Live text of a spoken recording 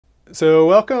So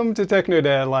welcome to Techno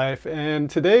Dad Life, and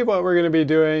today what we're going to be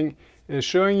doing is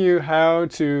showing you how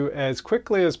to, as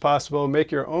quickly as possible, make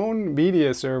your own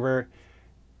media server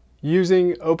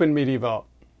using Openmediavault.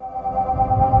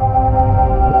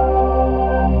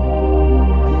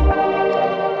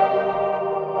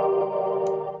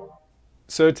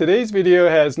 So today's video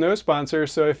has no sponsor,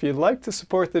 so if you'd like to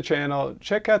support the channel,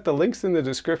 check out the links in the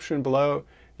description below.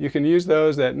 You can use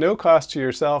those at no cost to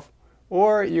yourself,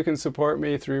 or you can support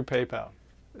me through PayPal.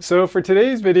 So for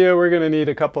today's video, we're going to need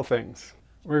a couple things.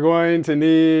 We're going to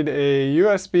need a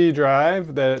USB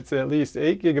drive that's at least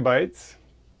 8 gigabytes.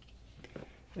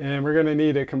 And we're going to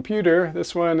need a computer.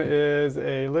 This one is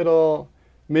a little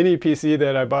mini PC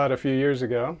that I bought a few years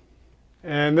ago.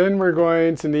 And then we're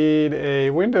going to need a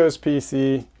Windows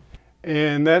PC.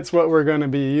 And that's what we're going to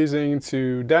be using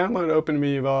to download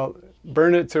Openmediavault,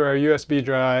 burn it to our USB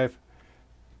drive,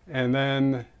 and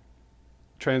then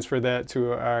transfer that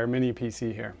to our mini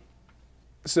PC here.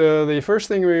 So the first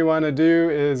thing we want to do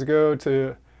is go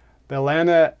to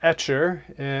Balena Etcher,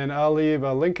 and I'll leave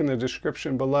a link in the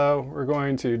description below. We're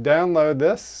going to download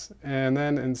this and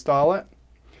then install it.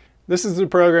 This is the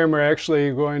program we're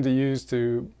actually going to use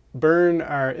to burn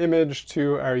our image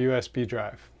to our USB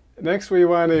drive. Next, we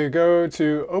want to go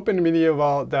to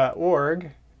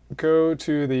openmediavault.org, go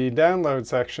to the download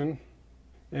section.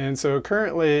 And so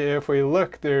currently, if we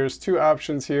look, there's two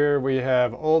options here. We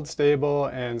have old stable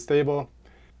and stable.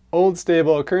 Old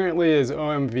stable currently is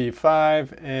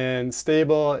OMV5 and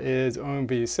stable is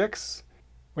OMV6.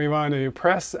 We want to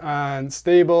press on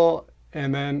stable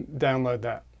and then download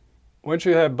that. Once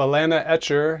you have Balena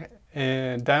Etcher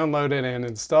and downloaded and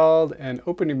installed and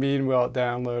Openmediavault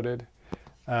downloaded,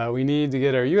 we need to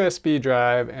get our USB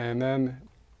drive and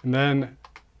then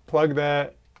plug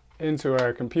that into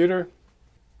our computer.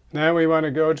 Now we want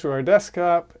to go to our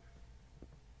desktop,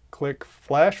 click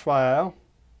Flash File,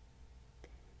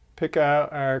 pick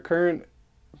out our current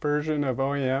version of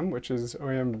OEM, which is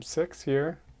OEM6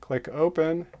 here, click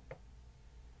Open,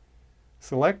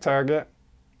 select Target,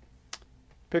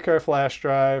 pick our flash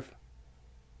drive,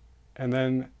 and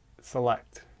then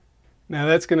select. Now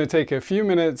that's going to take a few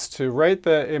minutes to write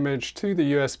the image to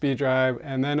the USB drive,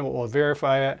 and then it will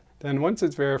verify it. Then once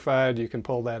it's verified, you can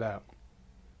pull that out.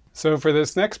 So for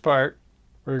this next part,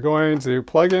 we're going to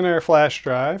plug in our flash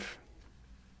drive,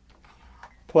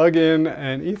 plug in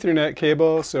an Ethernet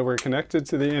cable so we're connected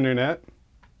to the internet,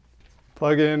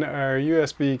 plug in our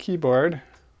USB keyboard,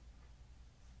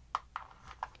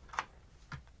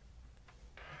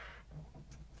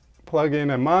 plug in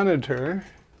a monitor,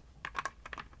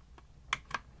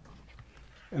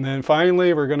 and then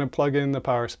finally we're going to plug in the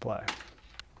power supply.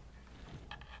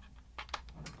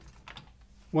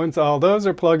 Once all those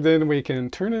are plugged in, we can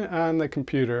turn it on the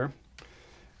computer.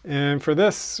 And for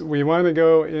this, we want to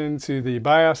go into the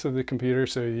BIOS of the computer,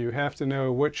 so you have to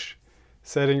know which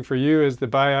setting for you is the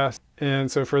BIOS. And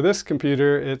so for this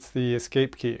computer, it's the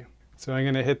escape key. So I'm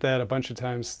going to hit that a bunch of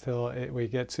times till we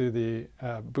get to the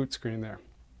boot screen there.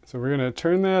 So we're going to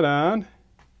turn that on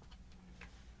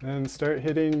and start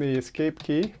hitting the escape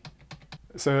key.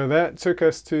 So that took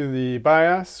us to the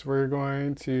BIOS. We're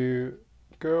going to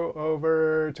go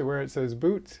over to where it says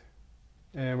boot,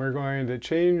 and we're going to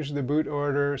change the boot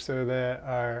order so that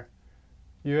our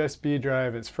USB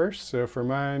drive is first. So for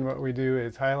mine, what we do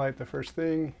is highlight the first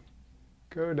thing,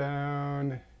 go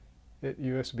down, hit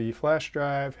USB flash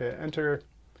drive, hit enter,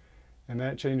 and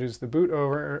that changes the boot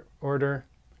order.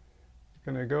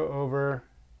 Going to go over,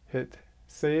 hit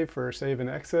save for save and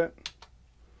exit,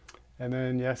 and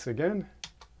then yes again,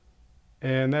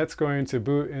 and that's going to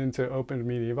boot into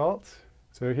Openmediavault.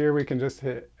 So here we can just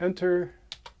hit enter,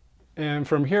 and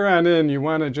from here on in you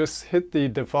want to just hit the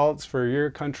defaults for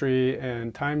your country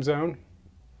and time zone,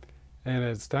 and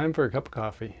it's time for a cup of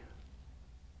coffee.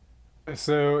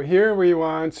 So here we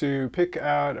want to pick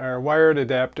out our wired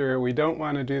adapter. We don't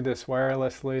want to do this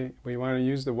wirelessly. We want to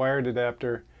use the wired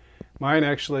adapter. Mine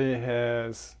actually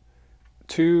has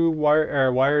two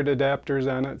wired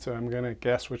adapters on it, so I'm going to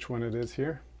guess which one it is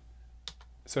here.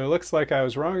 So it looks like I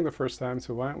was wrong the first time,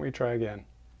 so why don't we try again?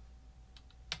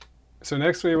 So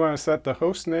next we want to set the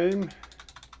host name,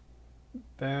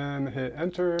 then hit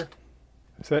enter,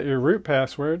 set your root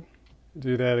password,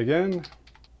 do that again.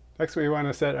 Next we want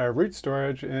to set our root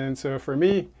storage, and so for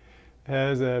me it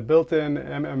has a built-in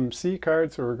MMC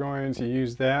card, so we're going to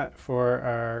use that for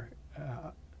our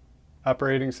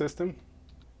operating system.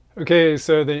 Okay,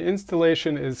 so the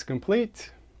installation is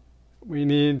complete. We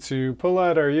need to pull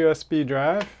out our USB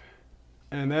drive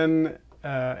and then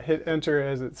hit enter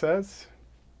as it says.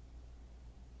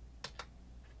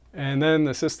 And then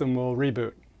the system will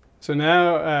reboot. So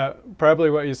now probably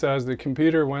what you saw is the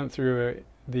computer went through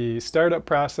the startup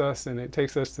process, and it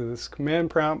takes us to this command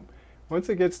prompt. Once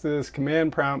it gets to this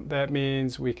command prompt, that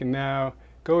means we can now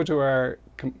go to our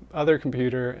other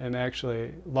computer and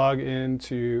actually log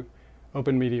into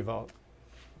Openmediavault.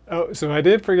 Oh, so I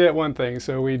did forget one thing.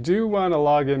 So we do want to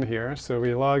log in here. So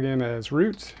we log in as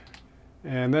root,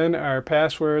 and then our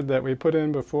password that we put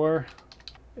in before.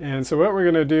 And so what we're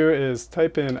going to do is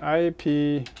type in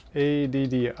IPADDR,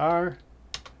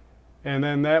 and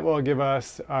then that will give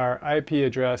us our IP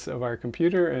address of our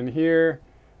computer. And here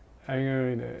I'm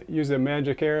going to use a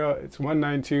magic arrow. It's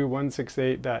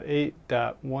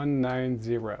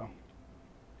 192.168.8.190.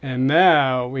 And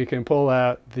now we can pull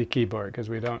out the keyboard because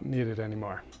we don't need it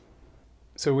anymore.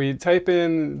 So we type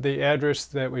in the address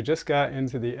that we just got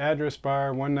into the address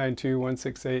bar,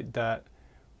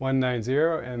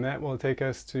 192.168.190, and that will take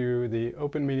us to the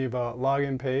Openmediavault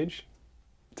login page.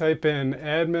 Type in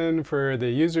admin for the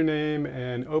username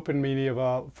and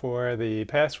Openmediavault for the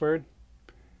password.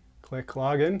 Click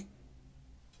login.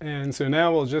 And so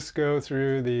now we'll just go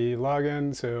through the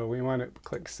login. So we want to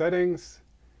click settings.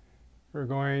 We're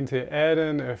going to add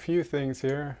in a few things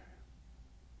here.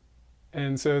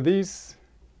 And so these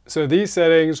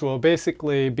settings will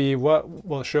basically be what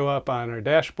will show up on our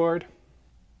dashboard.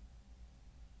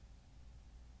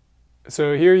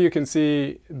 So here you can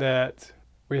see that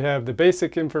we have the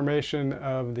basic information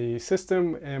of the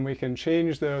system, and we can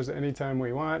change those anytime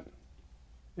we want.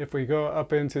 If we go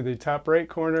up into the top right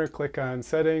corner, click on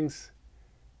settings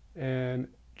and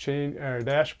change our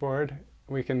dashboard,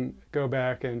 we can go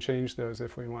back and change those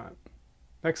if we want.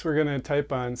 Next, we're going to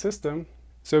type on system.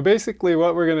 So basically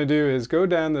what we're going to do is go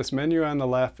down this menu on the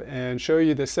left and show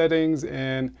you the settings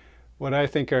and what I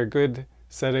think are good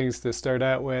settings to start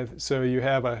out with, so you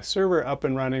have a server up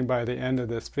and running by the end of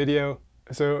this video.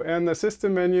 So in the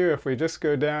system menu, if we just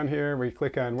go down here, we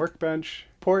click on Workbench.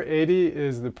 Port 80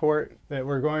 is the port that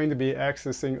we're going to be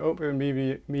accessing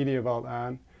Openmediavault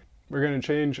on. We're going to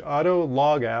change auto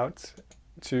logout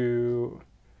to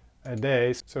a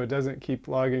day so it doesn't keep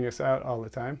logging us out all the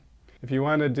time. If you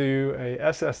want to do a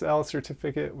SSL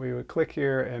certificate, we would click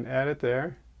here and add it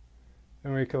there.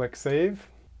 Then we click save,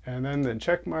 and then the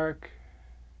check mark,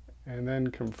 and then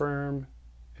confirm,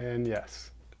 and yes.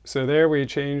 So there we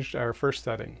changed our first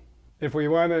setting. If we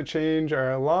want to change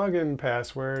our login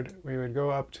password, we would go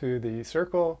up to the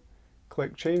circle,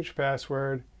 click change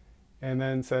password, and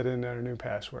then set in our new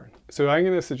password. So I'm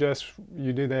going to suggest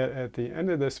you do that at the end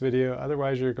of this video,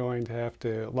 otherwise you're going to have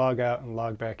to log out and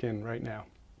log back in right now.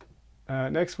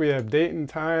 Next we have date and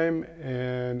time,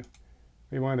 and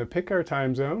we want to pick our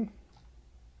time zone,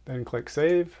 then click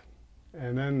save,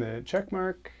 and then the check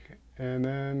mark, and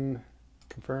then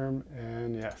confirm,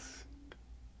 and yes.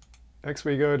 Next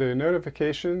we go to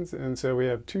notifications, and so we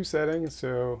have two settings.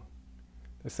 So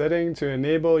the setting to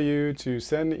enable you to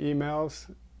send emails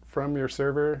from your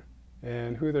server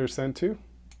and who they're sent to,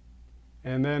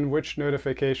 and then which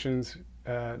notifications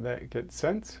that get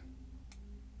sent.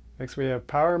 Next we have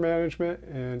power management,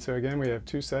 and so again we have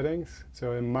two settings.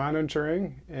 So in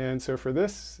monitoring, and so for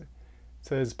this it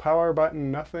says power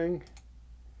button nothing.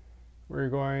 We're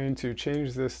going to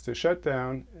change this to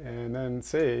shutdown and then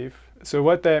save. So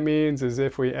what that means is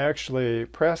if we actually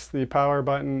press the power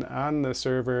button on the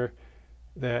server,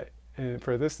 that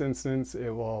for this instance it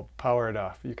will power it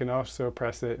off. You can also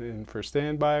press it in for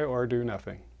standby or do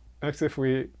nothing. Next, if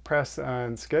we press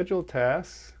on scheduled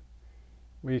tasks,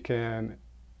 we can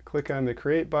click on the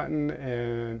create button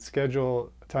and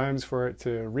schedule times for it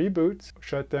to reboot,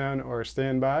 shut down, or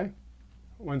standby.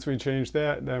 Once we change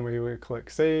that, then we would click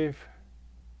save.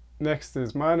 Next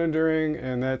is monitoring,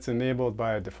 and that's enabled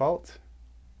by default.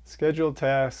 Scheduled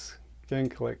tasks, again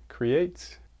click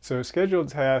create. So scheduled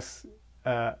tasks,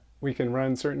 we can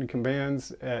run certain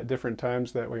commands at different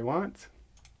times that we want.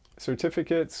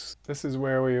 Certificates, this is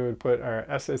where we would put our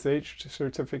SSH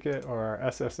certificate or our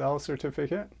SSL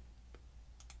certificate.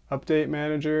 Update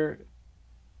manager,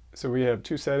 so we have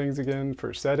two settings again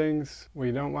for settings.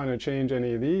 We don't want to change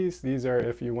any of these. These are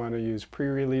if you want to use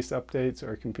pre-release updates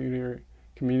or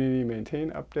community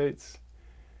maintain updates.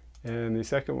 And the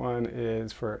second one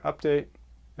is for update.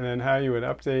 And then how you would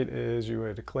update is you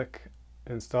would click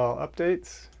install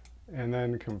updates and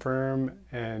then confirm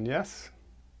and yes.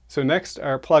 So next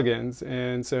are plugins,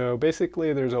 and so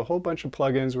basically there's a whole bunch of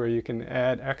plugins where you can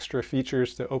add extra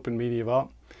features to Openmediavault.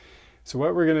 So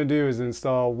what we're going to do is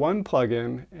install one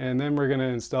plugin, and then we're going to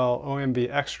install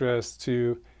OMV Extras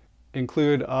to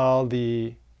include all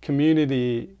the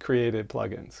community created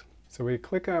plugins. So we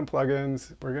click on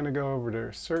plugins, we're going to go over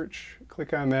to search,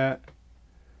 click on that,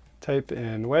 type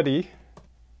in Wedi,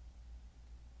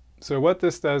 So what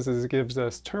this does is it gives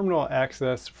us terminal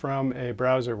access from a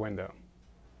browser window.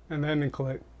 And then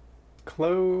click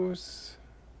close,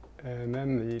 and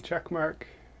then the check mark,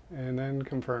 and then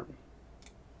confirm.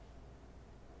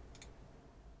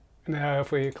 Now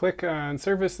if we click on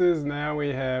services, now we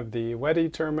have the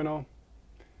WEDI terminal.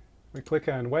 We click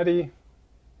on WEDI,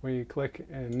 we click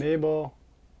enable,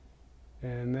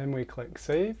 and then we click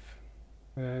save,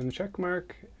 and check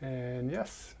mark, and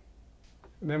yes.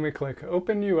 Then we click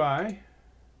Open UI,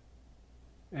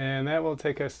 and that will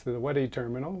take us to the WEDI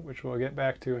terminal, which we'll get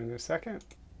back to in a second.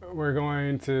 We're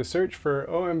going to search for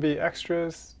OMB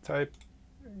Extras,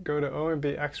 go to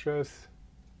OMB Extras,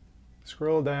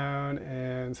 scroll down,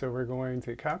 and so we're going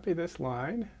to copy this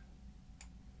line,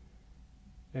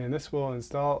 and this will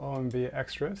install OMB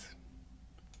Extras.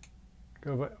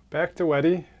 Go back to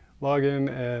WEDI, log in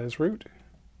as root,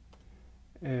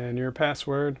 and your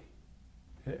password,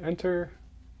 hit enter,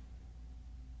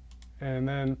 and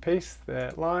then paste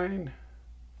that line,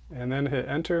 and then hit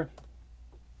enter.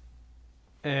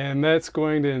 And that's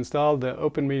going to install the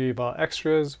Openmediavault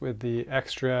Extras with the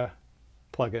extra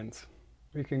plugins.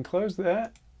 We can close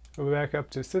that, go back up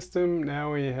to System.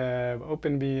 Now we have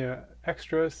Openmediavault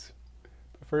Extras.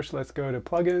 But first let's go to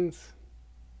Plugins.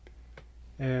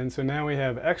 And so now we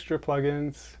have extra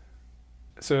plugins.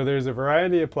 So there's a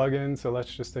variety of plugins, so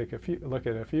let's just take a look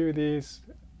at a few of these.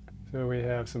 So we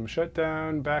have some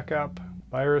shutdown, backup,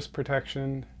 virus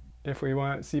protection. If we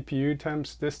want CPU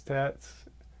temps, disk stats,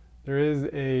 there is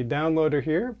a downloader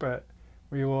here, but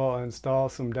we will install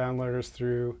some downloaders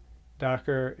through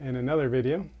Docker in another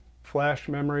video. Flash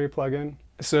memory plugin.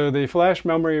 So the flash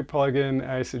memory plugin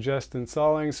I suggest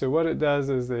installing. So what it does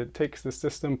is it takes the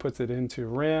system, puts it into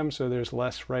RAM, so there's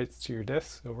less writes to your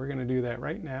disk. So we're going to do that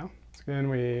right now. So again,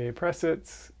 we press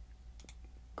it,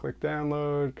 click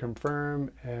download, confirm,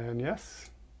 and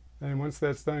yes. And once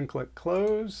that's done, click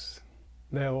close.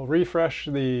 That will refresh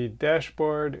the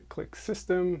dashboard, click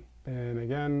system, and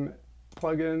again,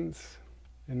 plugins.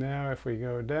 And now if we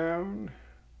go down,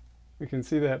 we can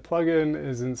see that plugin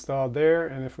is installed there.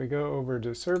 And if we go over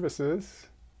to services,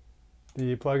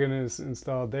 the plugin is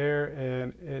installed there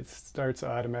and it starts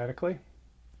automatically.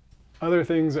 Other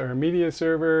things are media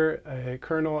server, a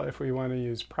kernel if we want to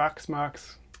use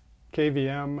Proxmox,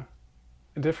 KVM,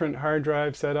 different hard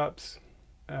drive setups,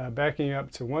 backing up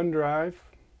to OneDrive,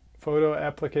 photo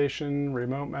application,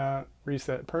 remote mount,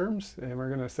 reset perms, and we're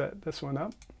going to set this one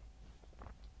up.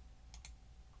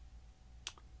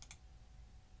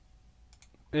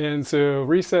 And so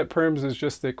reset perms is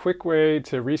just a quick way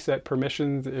to reset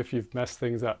permissions if you've messed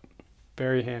things up.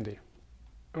 Very handy.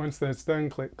 Once that's done,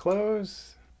 click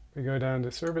close. We go down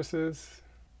to services.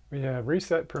 We have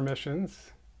reset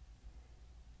permissions.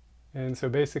 And so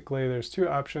basically there's two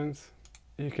options.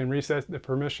 You can reset the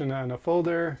permission on a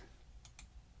folder,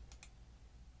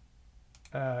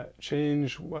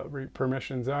 change what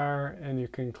permissions are, and you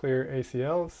can clear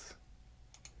ACLs.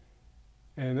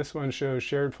 And this one shows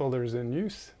shared folders in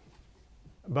use,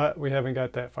 but we haven't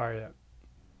got that far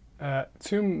yet.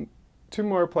 Two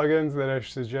more plugins that I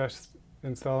suggest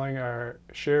installing are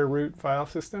Share Root File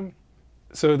System.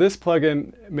 So this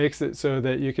plugin makes it so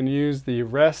that you can use the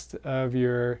rest of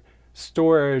your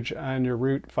storage on your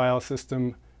root file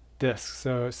system disk.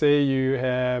 So say you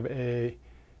have a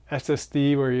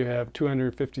SSD where you have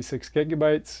 256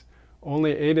 gigabytes,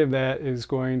 only 8 of that is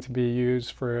going to be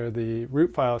used for the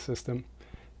root file system,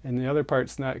 and the other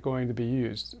part's not going to be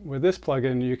used. With this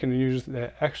plugin, you can use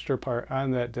that extra part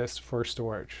on that disk for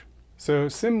storage. So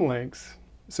symlinks.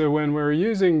 So when we're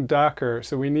using Docker,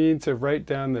 so we need to write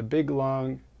down the big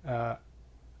long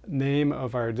name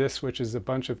of our disk, which is a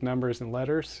bunch of numbers and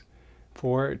letters,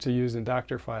 for it to use in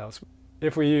Docker files.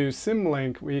 If we use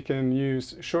symlink, we can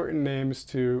use shortened names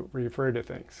to refer to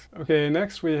things. Okay,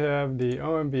 next we have the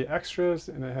OMB Extras,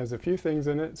 and it has a few things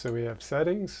in it. So we have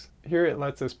settings. Here it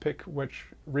lets us pick which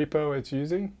repo it's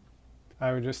using.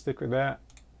 I would just stick with that.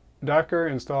 Docker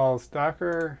installs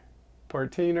Docker.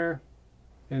 Portainer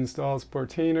installs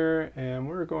Portainer, and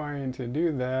we're going to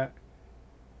do that.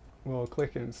 We'll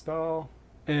click install.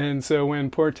 And so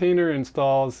when Portainer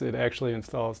installs, it actually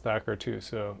installs Docker too,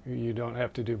 so you don't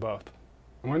have to do both.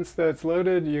 Once that's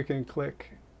loaded, you can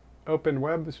click Open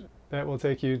Web. That will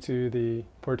take you to the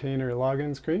Portainer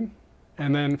login screen.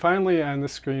 And then finally on the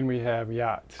screen we have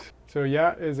Yacht. So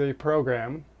Yacht is a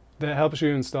program that helps you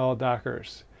install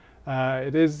Dockers.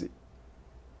 It is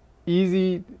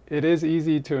easy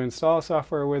to install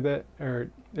software with it, or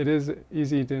it is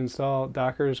easy to install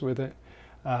Dockers with it.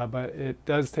 But it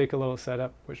does take a little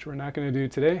setup, which we're not going to do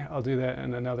today. I'll do that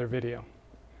in another video.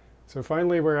 So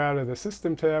finally, we're out of the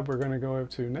System tab. We're going to go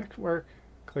to Network,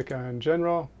 click on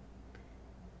General,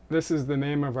 This is the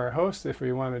name of our host. If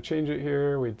we want to change it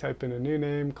here, we type in a new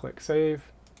name, click Save.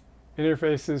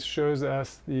 Interfaces shows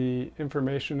us the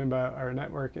information about our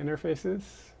network interfaces.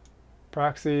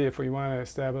 Proxy, if we want to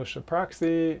establish a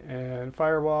proxy, and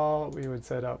firewall, we would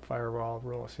set up firewall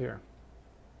rules here.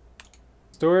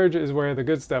 Storage is where the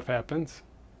good stuff happens.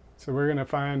 So we're going to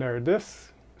find our disks.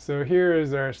 So here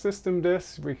is our system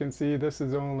disk. We can see this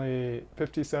is only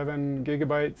 57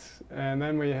 gigabytes. And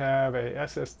then we have a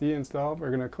SSD installed. We're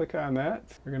going to click on that.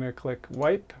 We're going to click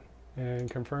wipe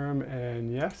and confirm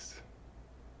and yes.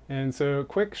 And so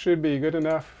quick should be good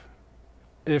enough.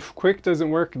 If quick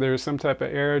doesn't work, there's some type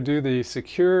of error, do the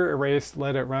secure erase,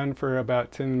 let it run for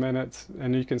about 10 minutes,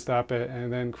 and you can stop it,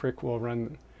 and then quick will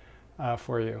run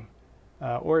for you.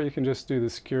 Or you can just do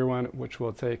the secure one, which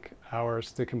will take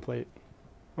hours to complete.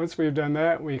 Once we've done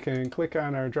that, we can click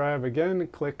on our drive again,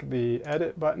 click the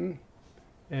edit button,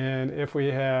 and if we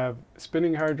have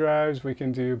spinning hard drives, we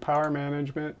can do power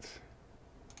management,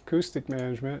 acoustic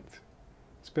management,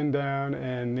 spin down,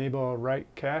 and enable write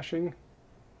caching.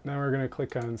 Now we're going to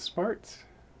click on Smart,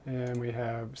 and we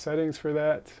have settings for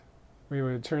that. We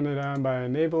would turn it on by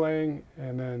enabling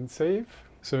and then save.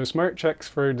 So Smart checks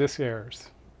for disk errors.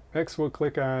 Next we'll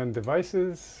click on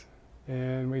Devices,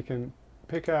 and we can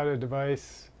pick out a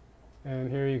device,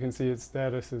 and here you can see its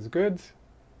status is good.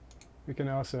 We can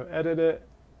also edit it,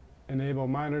 enable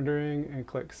monitoring, and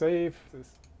click Save.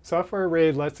 Software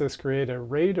RAID lets us create a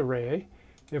RAID array.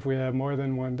 If we have more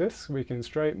than one disk, we can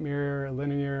stripe, mirror,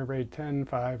 linear, RAID 10,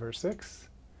 5, or 6.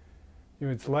 You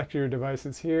would select your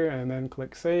devices here and then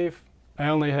click Save. I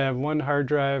only have one hard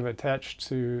drive attached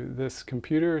to this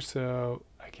computer, so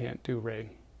I can't do RAID.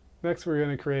 Next, we're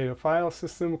going to create a file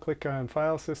system. Click on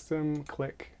File System,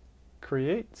 click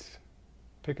Create.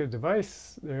 Pick a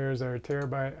device. There's our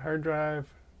terabyte hard drive.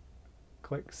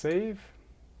 Click Save.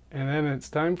 And then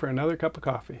it's time for another cup of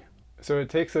coffee. So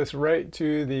it takes us right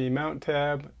to the Mount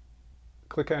tab.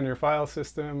 Click on your file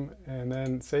system and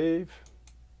then save.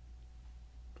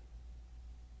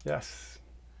 Yes.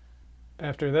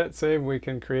 After that save, we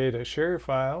can create a share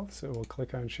file. So we'll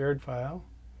click on Shared File.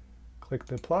 Click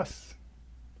the plus.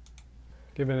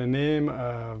 Give it a name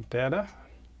of data.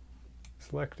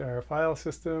 Select our file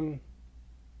system.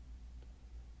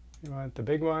 You want the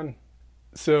big one.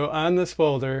 So on this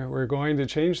folder, we're going to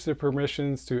change the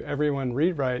permissions to everyone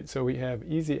read-write so we have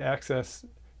easy access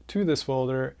to this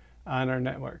folder on our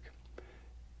network.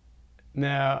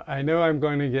 Now, I know I'm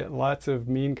going to get lots of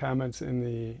mean comments in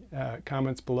the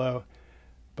comments below,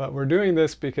 but we're doing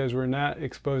this because we're not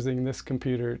exposing this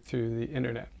computer to the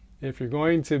internet. If you're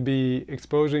going to be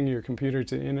exposing your computer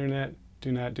to the internet,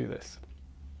 do not do this.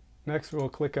 Next, we'll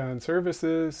click on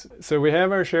Services. So we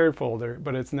have our shared folder,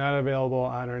 but it's not available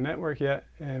on our network yet.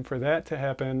 And for that to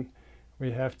happen, we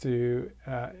have to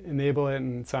enable it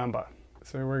in Samba.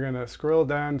 So we're going to scroll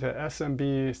down to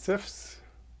SMB CIFS,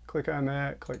 click on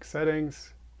that, click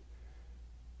Settings,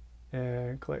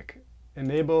 and click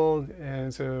Enabled.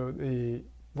 And so the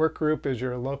work group is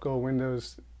your local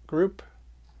Windows group.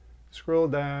 Scroll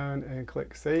down and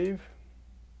click Save,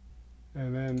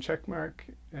 and then check mark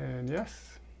and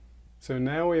yes. So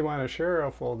now we want to share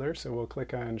a folder, so we'll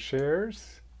click on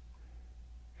Shares,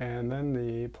 and then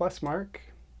the plus mark,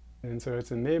 and so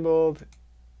it's enabled.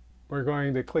 We're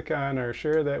going to click on our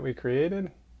share that we created,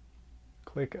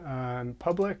 click on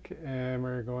Public, and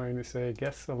we're going to say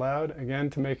Guests Allowed, again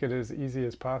to make it as easy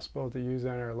as possible to use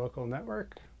on our local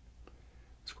network.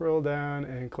 Scroll down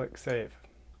and click Save.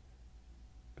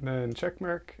 And then check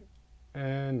mark,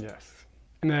 and yes.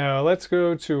 Now let's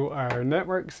go to our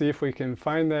network, see if we can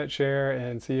find that share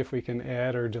and see if we can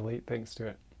add or delete things to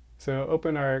it. So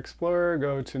open our Explorer,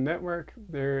 go to Network,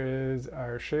 there is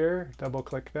our share, double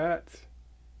click that.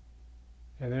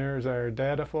 And there's our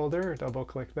data folder, double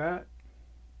click that.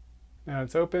 Now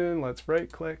it's open, let's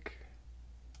right click,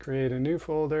 create a new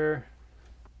folder,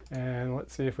 and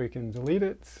let's see if we can delete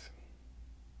it.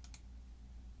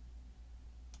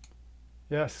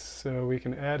 Yes, so we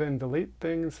can add and delete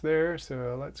things there.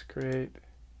 So let's create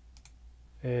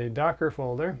a Docker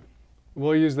folder.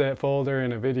 We'll use that folder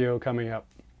in a video coming up.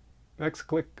 Next,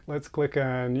 let's click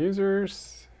on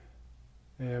Users.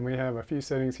 And we have a few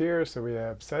settings here. So we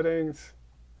have Settings.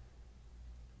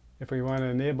 If we want to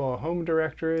enable a home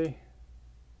directory,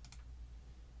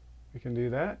 we can do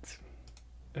that.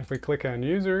 If we click on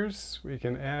Users, we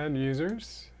can add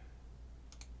users.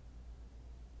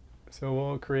 So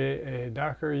we'll create a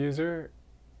Docker user.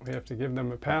 We have to give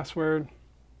them a password.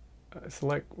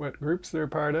 Select what groups they're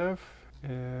part of.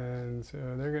 And so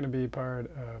they're going to be part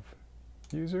of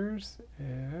users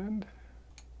and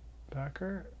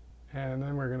Docker. And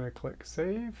then we're going to click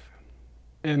Save.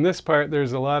 In this part,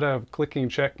 there's a lot of clicking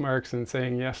check marks and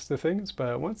saying yes to things,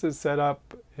 but once it's set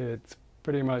up, it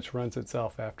pretty much runs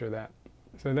itself after that.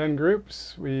 So then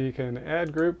groups, we can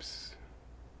add groups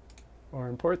or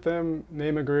import them,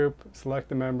 name a group, select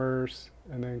the members,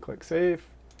 and then click Save.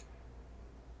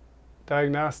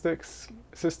 Diagnostics,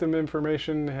 system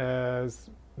information has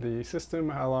the system,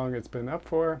 how long it's been up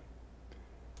for.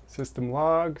 System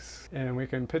logs, and we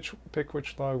can pick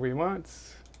which log we want.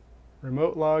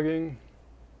 Remote logging,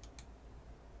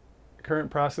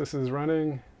 current process is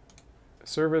running.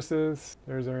 Services,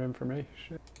 there's our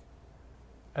information.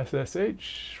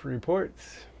 SSH,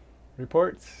 reports,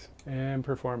 and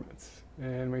performance.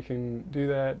 And we can do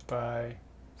that by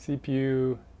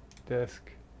CPU,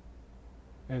 disk,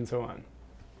 and so on.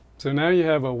 So now you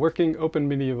have a working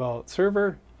Openmediavault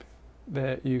server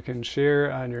that you can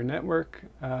share on your network.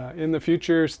 In the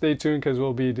future, stay tuned because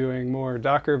we'll be doing more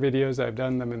Docker videos. I've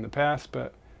done them in the past,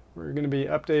 but we're going to be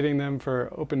updating them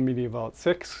for Openmediavault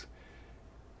 6.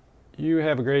 You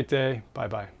have a great day.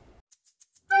 Bye-bye.